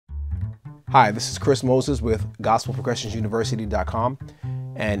Hi, this is Chris Moses with GospelProgressionsUniversity.com,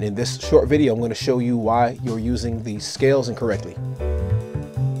 and in this short video I'm going to show you why you're using the scales incorrectly.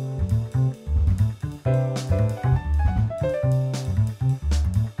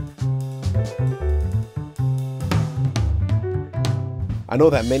 I know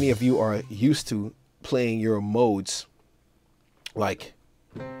that many of you are used to playing your modes like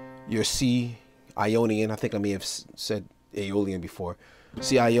your C Ionian. I think I may have said Aeolian before.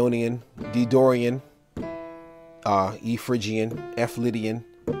 C Ionian, D Dorian, E Phrygian, F Lydian,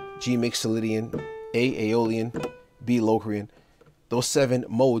 G Mixolydian, A Aeolian, B Locrian. Those 7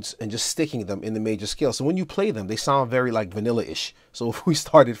 modes, and just sticking them in the major scale. So when you play them, they sound very like vanilla-ish. So if we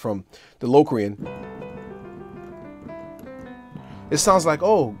started from the Locrian, it sounds like,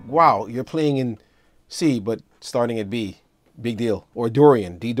 oh wow, you're playing in C but starting at B. Big deal. Or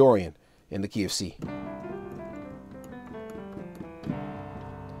Dorian, D Dorian in the key of C.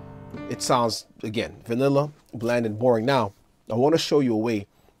 It sounds, again, vanilla, bland, and boring. Now, I want to show you a way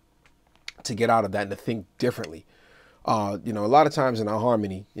to get out of that and to think differently. You know, a lot of times in our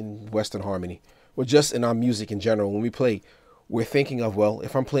harmony, in Western harmony, or just in our music in general, when we play, we're thinking of, well,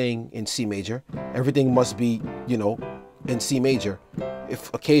 if I'm playing in C major, everything must be, you know, in C major.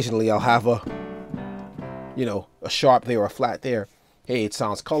 If occasionally I'll have a, you know, a sharp there or a flat there, hey, it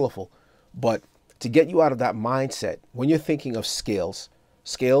sounds colorful. But to get you out of that mindset, when you're thinking of scales, I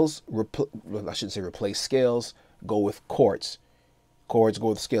shouldn't say replace scales, go with chords. Chords go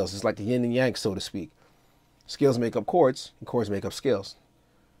with scales. It's like the yin and yang, so to speak. Scales make up chords, and chords make up scales.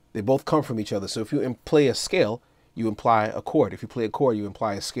 They both come from each other. So if you play a scale, you imply a chord. If you play a chord, you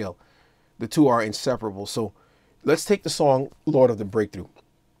imply a scale. The two are inseparable. So let's take the song Lord of the Breakthrough.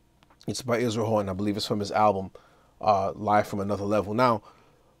 It's by Israel Houghton. I believe it's from his album, Live from Another Level. Now,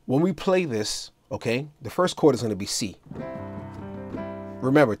 when we play this, okay, the first chord is going to be C.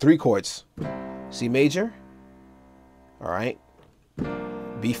 Remember, 3 chords. C major, all right,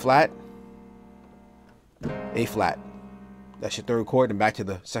 B flat, A flat. That's your 3rd chord, and back to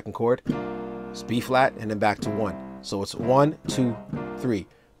the 2nd chord. It's B flat, and then back to 1. So it's 1, 2, 3.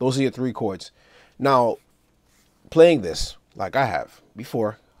 Those are your 3 chords. Now, playing this, like I have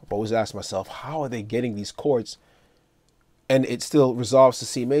before, I've always asked myself, how are they getting these chords? And it still resolves to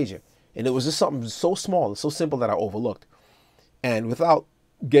C major. And it was just something so small, so simple that I overlooked. And without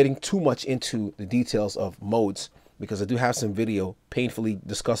getting too much into the details of modes, because I do have some video painfully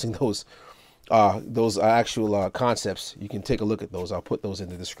discussing those actual concepts, you can take a look at those. I'll put those in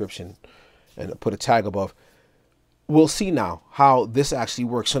the description and put a tag above. We'll see now how this actually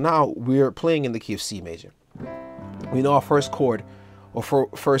works. So now we're playing in the key of C major. We know our first chord, or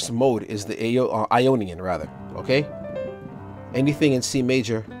first mode, is the Ionian, rather. Okay, anything in C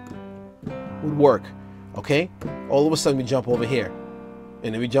major would work. Okay, all of a sudden we jump over here,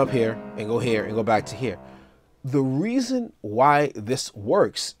 and then we jump here and go back to here. The reason why this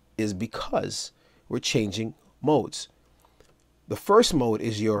works is because we're changing modes. The first mode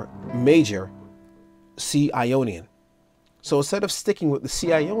is your major C Ionian. So instead of sticking with the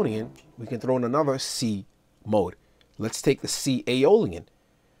C Ionian, we can throw in another C mode. Let's take the C Aeolian.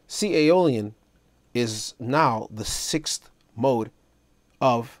 C Aeolian is now the 6th mode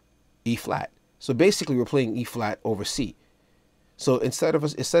of E flat. So basically we're playing E flat over C. So instead of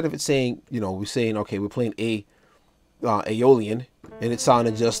it saying, you know, we're saying, okay, we're playing Aeolian, and it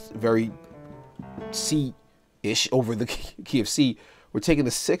sounded just very C-ish over the key of C, we're taking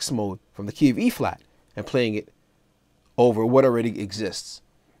the 6th mode from the key of E flat and playing it over what already exists.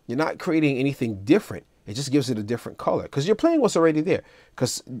 You're not creating anything different. It just gives it a different color because you're playing what's already there.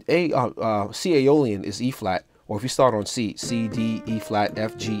 Because C Aeolian is E flat, or if you start on C, C, D, E flat,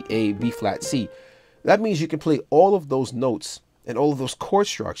 F, G, A, B flat, C. That means you can play all of those notes and all of those chord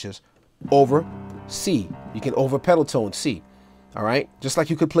structures over C. You can over pedal tone C. All right, just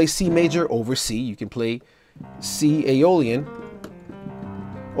like you could play C major over C, you can play C Aeolian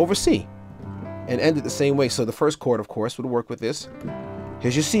over C and end it the same way. So the first chord, of course, would work with this.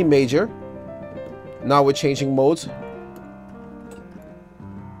 Here's your C major. Now we're changing modes.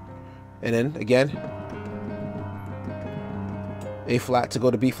 And then again, A flat to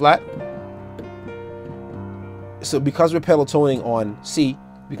go to B flat. So because we're pedal toning on C,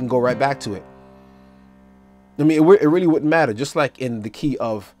 we can go right back to it. I mean, it really wouldn't matter. Just like in the key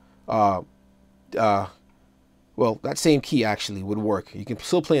of, well, that same key actually would work. You can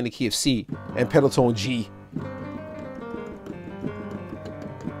still play in the key of C and pedal tone G,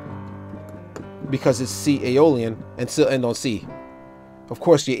 because it's C Aeolian, and still end on C. Of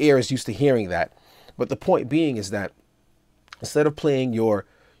course, your ear is used to hearing that. But the point being is that instead of playing your,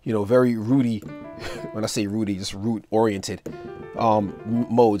 you know, very rooty when I say rooty, just root oriented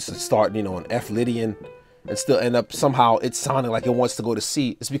modes that start, you know, on F Lydian and still end up somehow it's sounding like it wants to go to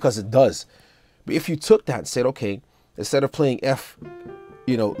C. It's because it does. But if you took that and said, okay, instead of playing F,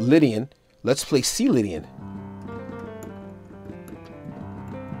 you know, Lydian, let's play C Lydian.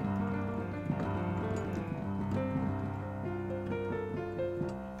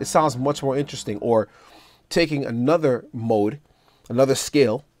 It sounds much more interesting. Or taking another mode, another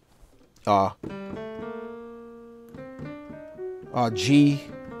scale, G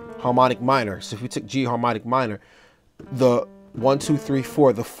harmonic minor. So if we took G harmonic minor, the 1, 2, 3,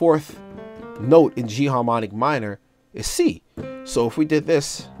 4, the fourth note in G harmonic minor is C. So if we did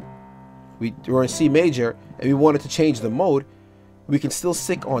this, we're in C major and we wanted to change the mode, we can still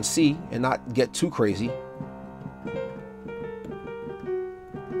stick on C and not get too crazy.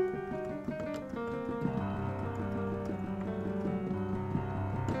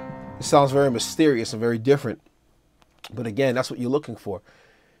 It sounds very mysterious and very different. But again, that's what you're looking for.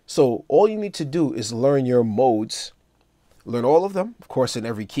 So all you need to do is learn your modes, learn all of them, of course, in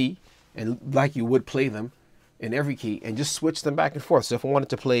every key, and like you would play them in every key, and just switch them back and forth. So if I wanted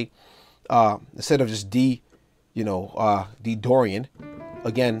to play, instead of just D, you know, D Dorian,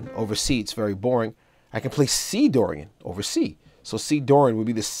 again, over C, it's very boring. I can play C Dorian over C. So C Dorian would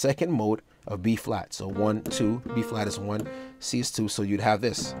be the second mode of B flat. So 1, 2, B flat is 1, C is 2, so you'd have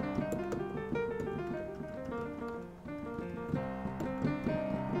this.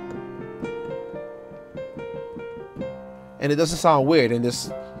 And it doesn't sound weird, and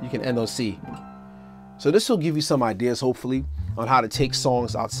this, you can end on C. So this will give you some ideas, hopefully, on how to take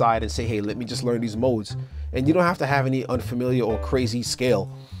songs outside and say, hey, let me just learn these modes. And you don't have to have any unfamiliar or crazy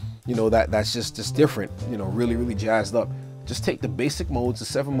scale, you know, that's just different, you know, really, really jazzed up. Just take the basic modes, the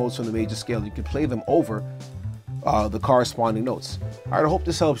 7 modes from the major scale. You can play them over the corresponding notes. All right, I hope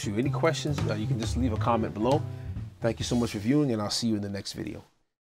this helps you. Any questions, you can just leave a comment below. Thank you so much for viewing, and I'll see you in the next video.